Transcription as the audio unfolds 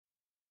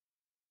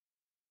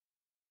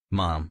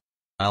Mom.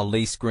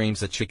 Ali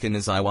screams a chicken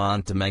as I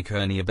want to make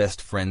Ernie a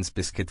best friends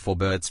biscuit for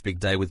Bert's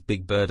big day with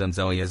Big Bird and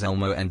Zoe as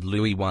Elmo and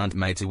Louie want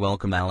May to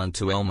welcome Alan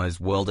to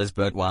Elmo's world as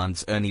Bert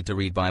wants Ernie to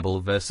read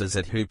Bible verses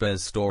at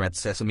Hooper's store at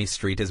Sesame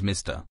Street as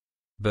Mr.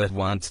 Bert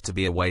wants to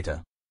be a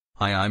waiter.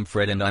 Hi, I'm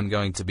Fred and I'm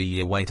going to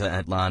be a waiter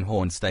at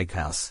Longhorn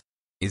Steakhouse.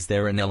 Is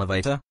there an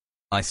elevator?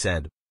 I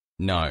said.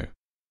 No.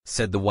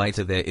 Said the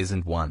waiter, there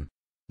isn't one.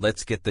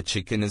 Let's get the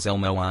chicken as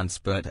Elmo wants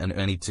Bert and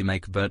Ernie to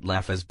make Bert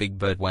laugh as Big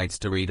Bird waits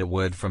to read a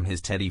word from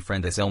his teddy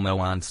friend as Elmo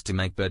wants to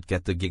make Bert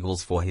get the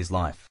giggles for his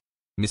life.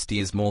 Misty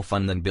is more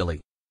fun than Billy.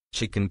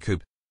 Chicken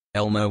coop.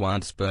 Elmo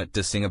wants Bert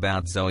to sing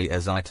about Zoe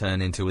as I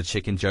turn into a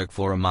chicken joke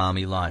for a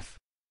mommy life.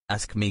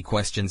 Ask me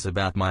questions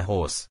about my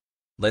horse.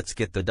 Let's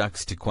get the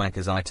ducks to quack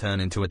as I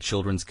turn into a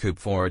children's coop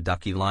for a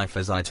ducky life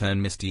as I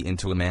turn Misty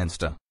into a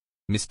monster.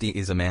 Misty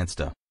is a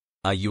monster.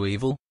 Are you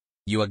evil?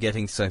 You are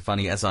getting so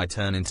funny as I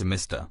turn into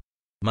Mr.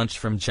 Munch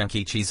from Chuck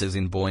E. Cheese's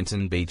in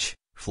Boynton Beach,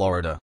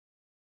 Florida.